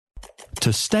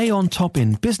To stay on top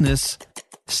in business,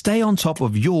 stay on top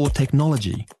of your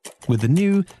technology with the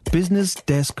new Business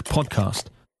Desk podcast,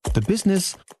 The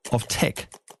Business of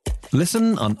Tech.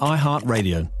 Listen on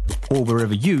iHeartRadio or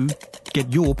wherever you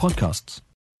get your podcasts.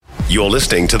 You're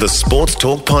listening to the Sports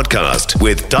Talk Podcast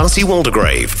with Darcy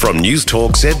Waldegrave from News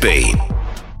Talk ZB.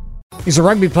 He's a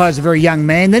rugby player as a very young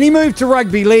man. Then he moved to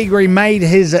rugby league where he made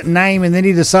his name, and then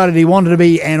he decided he wanted to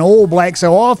be an All Black.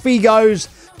 So off he goes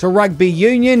to rugby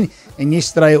union. And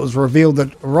yesterday it was revealed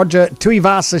that Roger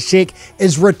Tuivasa-Sheck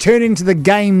is returning to the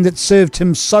game that served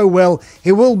him so well.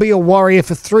 He will be a Warrior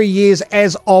for 3 years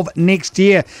as of next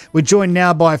year. We're joined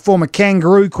now by former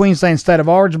Kangaroo, Queensland State of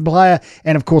Origin player,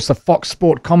 and of course the Fox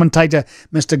Sport commentator,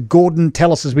 Mr. Gorden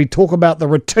Tallis, as we talk about the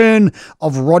return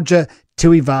of Roger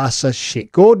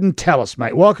Tuivasa-Sheck. Gorden Tallis,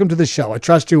 mate, welcome to the show. I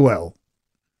trust you well.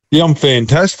 Yeah, I'm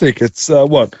fantastic. It's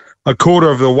a quarter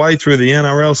of the way through the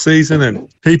NRL season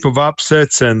and heap of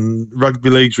upsets, and rugby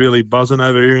league's really buzzing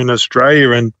over here in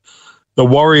Australia, and the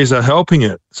Warriors are helping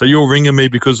it. So you're ringing me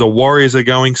because the Warriors are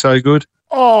going so good?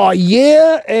 Oh,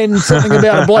 yeah, and something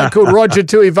about a bloke called Roger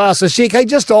Tuivasa-Sheck. Hey,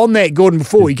 just on that, Gordon,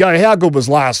 before we go, how good was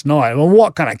last night? I mean,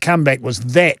 what kind of comeback was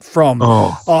that from? the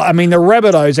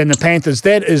Rabbitohs and the Panthers,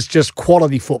 that is just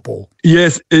quality football.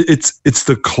 Yes, it's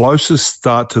the closest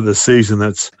start to the season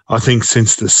that's, I think,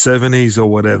 since the 70s or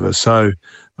whatever. So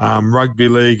rugby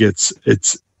league, it's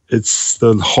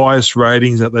the highest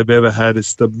ratings that they've ever had.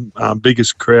 It's the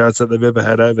biggest crowds that they've ever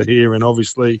had over here. And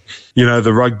obviously, you know,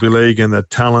 the rugby league and the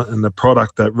talent and the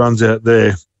product that runs out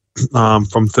there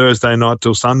from Thursday night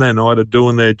till Sunday night are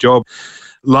doing their job.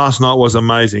 Last night was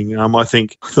amazing. I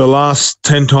think the last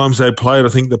 10 times they played, I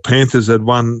think the Panthers had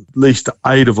won at least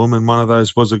 8 of them, and one of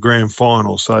those was a grand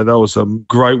final. So that was a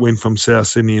great win from South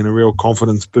Sydney and a real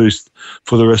confidence boost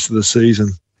for the rest of the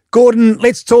season. Gordon,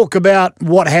 let's talk about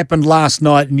what happened last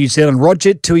night in New Zealand.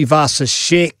 Roger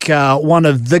Tuivasa-Sheck, one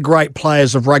of the great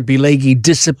players of rugby league, he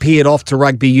disappeared off to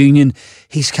rugby union.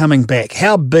 He's coming back.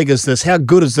 How big is this? How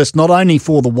good is this, not only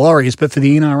for the Warriors, but for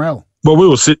the NRL? Well, we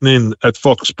were sitting in at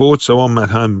Fox Sports, so I'm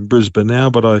at home in Brisbane now,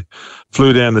 but I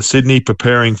flew down to Sydney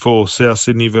preparing for South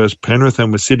Sydney versus Penrith,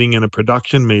 and we're sitting in a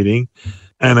production meeting,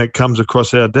 and it comes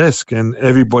across our desk, and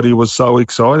everybody was so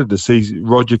excited to see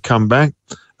Roger come back.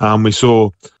 We saw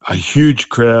a huge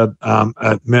crowd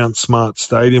at Mount Smart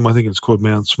Stadium. I think it's called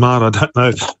Mount Smart. I don't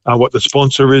know what the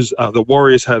sponsor is. The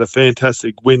Warriors had a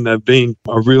fantastic win. They've been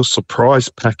a real surprise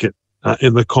packet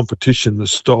in the competition, the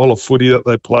style of footy that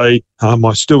they play.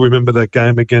 I still remember that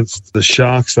game against the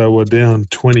Sharks. They were down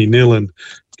 20-0 and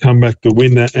come back to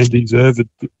win that and deserve it.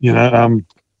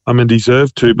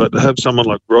 Deserved to, but to have someone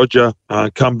like Roger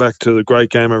come back to the great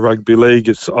game of rugby league,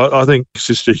 I think it's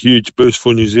just a huge boost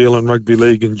for New Zealand rugby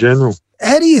league in general.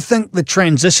 How do you think the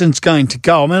transition's going to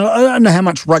go? I mean, I don't know how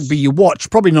much rugby you watch,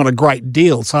 probably not a great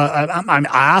deal. So I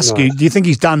ask you, do you think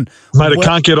he's done... Mate, it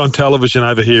can't get on television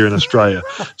over here in Australia.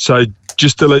 So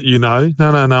just to let you know,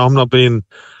 no, I'm not being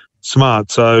smart.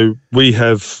 So we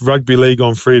have rugby league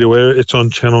on free-to-air. It's on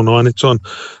Channel 9. It's on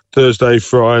Thursday,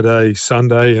 Friday,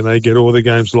 Sunday, and they get all the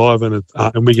games live, and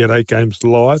we get 8 games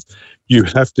live. You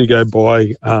have to go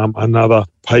buy another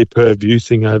pay-per-view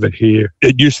thing over here.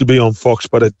 It used to be on Fox,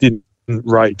 but it didn't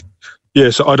rate.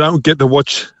 Yeah, so I don't get to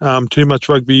watch too much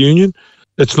rugby union.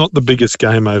 It's not the biggest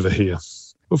game over here.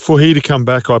 For he to come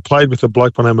back, I played with a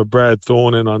bloke by the name of Brad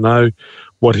Thorne, and I know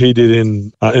what he did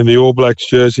in the All Blacks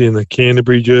jersey and the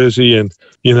Canterbury jersey, and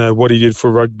you know what he did for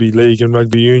rugby league and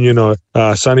rugby union.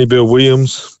 Sonny Bill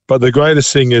Williams. But the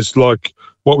greatest thing is like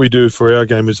what we do for our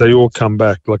game is they all come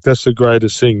back. Like that's the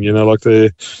greatest thing, you know. Like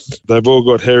they've all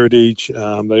got heritage.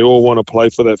 They all want to play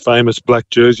for that famous black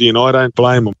jersey, and I don't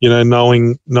blame them. You know,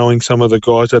 knowing some of the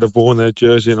guys that have worn that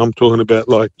jersey, and I'm talking about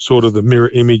like sort of the mirror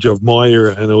image of my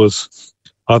era, and it was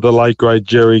the late great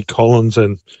Jerry Collins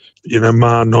and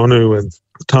Ma Nonu and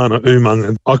Tana Umang,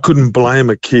 and I couldn't blame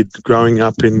a kid growing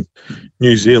up in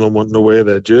New Zealand wanting to wear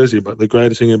that jersey. But the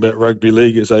greatest thing about rugby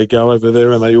league is they go over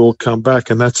there and they all come back,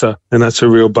 and that's a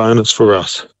real bonus for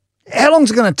us. How long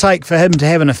is it going to take for him to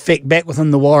have an effect back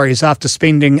within the Warriors after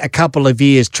spending a couple of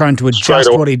years trying to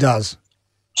adjust what he does?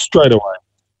 Straight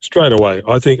away.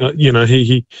 I think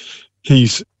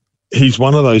he's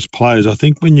one of those players. I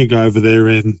think when you go over there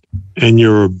and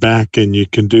you're a back and you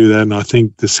can do that, and I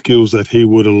think the skills that he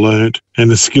would have learnt and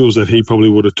the skills that he probably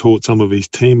would have taught some of his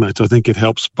teammates, I think it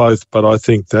helps both. But I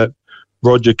think that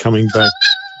Roger coming back,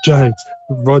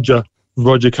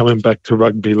 Roger coming back to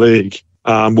rugby league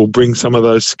will bring some of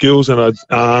those skills, and I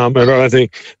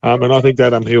think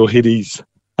that he'll hit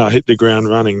hit the ground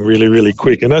running really, really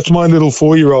quick. And that's my little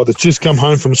 4-year-old that's just come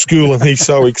home from school and he's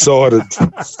so excited.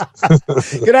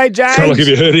 G'day, James. So like if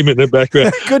you heard him in the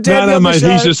background. Good to have you on the mate, show.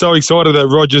 he's just so excited that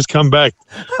Roger's come back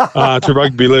to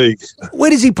rugby league. Where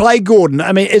does he play, Gordon?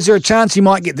 I mean, is there a chance he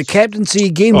might get the captaincy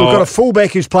again? We've got a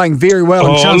fullback who's playing very well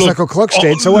in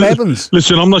Klukstad, so what happens?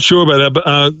 Listen, I'm not sure about that,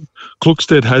 but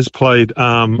Klukstad has played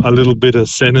a little bit of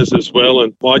centres as well,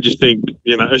 and I just think,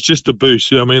 it's just a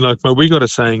boost. I mean, like we got a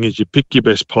saying is you pick your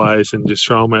best players and just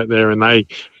throw them out there and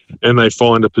they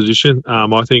find a position.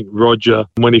 I think Roger,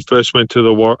 when he first went to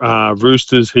the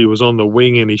Roosters, he was on the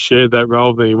wing and he shared that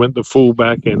role. Then he went to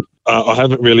fullback, and I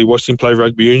haven't really watched him play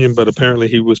rugby union, but apparently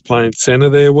he was playing centre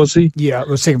there, was he? Yeah, it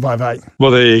was 7'5'8".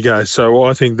 Well, there you go. So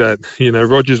I think that,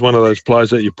 Roger's one of those players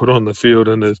that you put on the field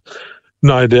and there's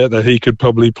no doubt that he could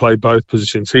probably play both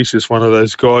positions. He's just one of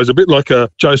those guys, a bit like a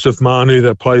Joseph Manu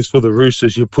that plays for the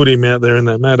Roosters. You put him out there and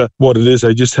no matter what it is,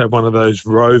 they just have one of those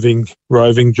roving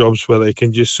jobs where they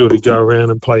can just sort of go around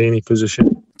and play any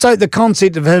position. So the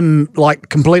concept of him like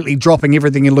completely dropping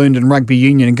everything he learned in rugby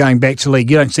union and going back to league,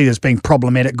 you don't see this being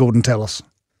problematic, Gorden Tallis?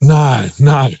 No.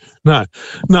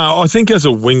 I think as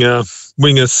a winger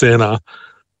centre,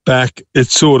 back,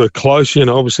 it's sort of close,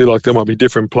 obviously like there might be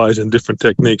different plays and different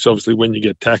techniques, obviously when you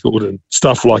get tackled and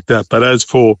stuff like that. But as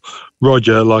for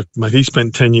Roger, mate, he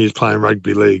spent 10 years playing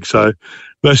rugby league. So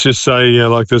let's just say,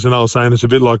 like there's an old saying, it's a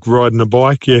bit like riding a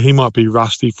bike. Yeah, he might be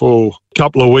rusty for a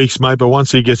couple of weeks, mate, but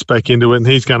once he gets back into it, and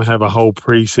he's going to have a whole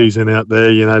pre-season out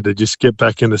there, to just get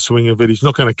back in the swing of it. He's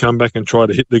not going to come back and try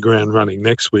to hit the ground running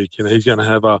next week. He's going to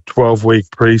have a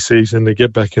 12-week pre-season to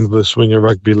get back into the swing of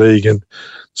rugby league. And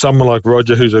someone like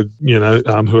Roger, who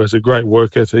has a great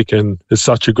work ethic and is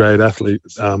such a great athlete,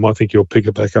 I think he'll pick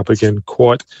it back up again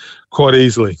quite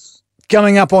easily.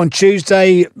 Coming up on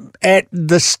Tuesday at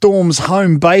the Storm's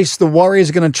home base, the Warriors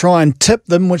are going to try and tip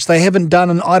them, which they haven't done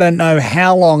in I don't know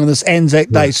how long in this Anzac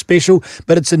Day special,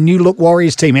 but it's a new-look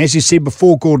Warriors team. As you said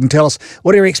before, Gordon, tell us,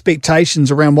 what are your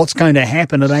expectations around what's going to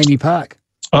happen at Amy Park?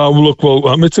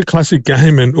 It's a classic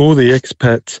game, and all the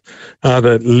expats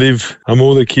that live,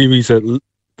 all the Kiwis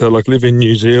that live in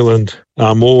New Zealand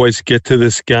always get to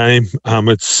this game.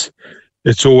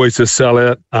 It's always a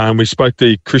sellout. We spoke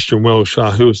to Christian Welsh,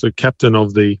 who was the captain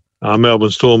of the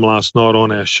Melbourne Storm last night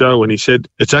on our show, and he said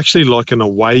it's actually like an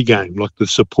away game, like the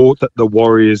support that the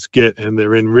Warriors get, and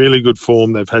they're in really good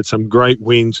form. They've had some great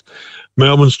wins.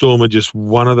 Melbourne Storm are just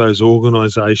one of those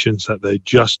organisations that they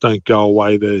just don't go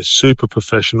away. They're super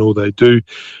professional. They do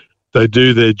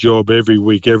their job every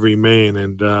week, every man,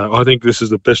 and I think this is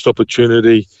the best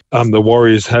opportunity the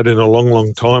Warriors had in a long,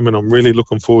 long time, and I'm really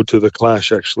looking forward to the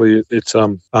clash. Actually, it's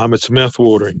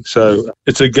mouth-watering. So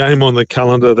it's a game on the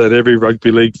calendar that every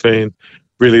rugby league fan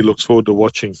really looks forward to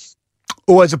watching.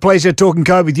 Always a pleasure talking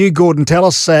code with you, Gorden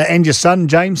Tallis, and your son,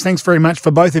 James. Thanks very much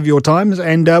for both of your times,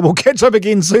 and we'll catch up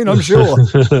again soon, I'm sure.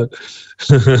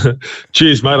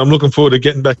 Cheers, mate. I'm looking forward to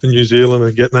getting back to New Zealand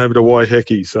and getting over to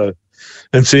Waiheke,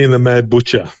 and seeing the Mad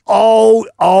Butcher.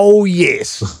 Oh,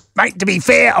 yes. Mate, to be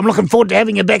fair, I'm looking forward to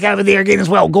having you back over there again as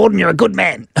well. Gordon, you're a good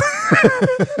man.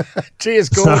 Cheers,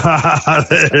 Gordon.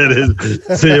 There it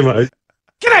is. See you, mate.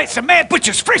 G'day, it's the Mad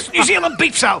Butcher's fresh New Zealand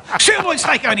beef sale. Sirloin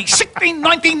steak only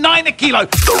 $16.99 a kilo.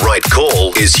 The right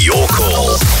call is your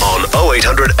call on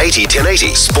 0800 80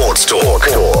 1080 Sports Talk.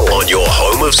 On your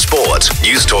home of sport,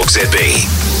 News Talk ZB.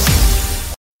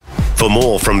 For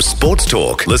more from Sports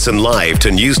Talk, listen live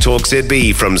to News Talk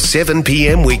ZB from 7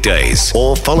 p.m. weekdays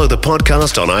or follow the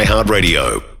podcast on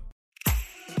iHeartRadio.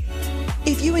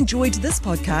 If you enjoyed this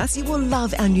podcast, you will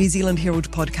love our New Zealand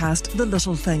Herald podcast, The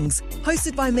Little Things,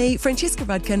 hosted by me, Francesca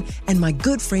Rudkin, and my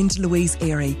good friend Louise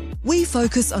Airy. We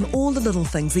focus on all the little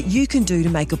things that you can do to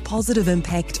make a positive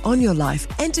impact on your life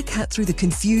and to cut through the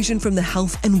confusion from the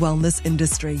health and wellness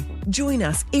industry. Join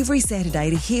us every Saturday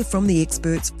to hear from the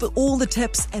experts for all the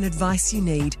tips and advice you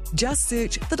need. Just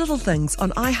search The Little Things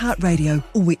on iHeartRadio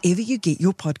or wherever you get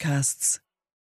your podcasts.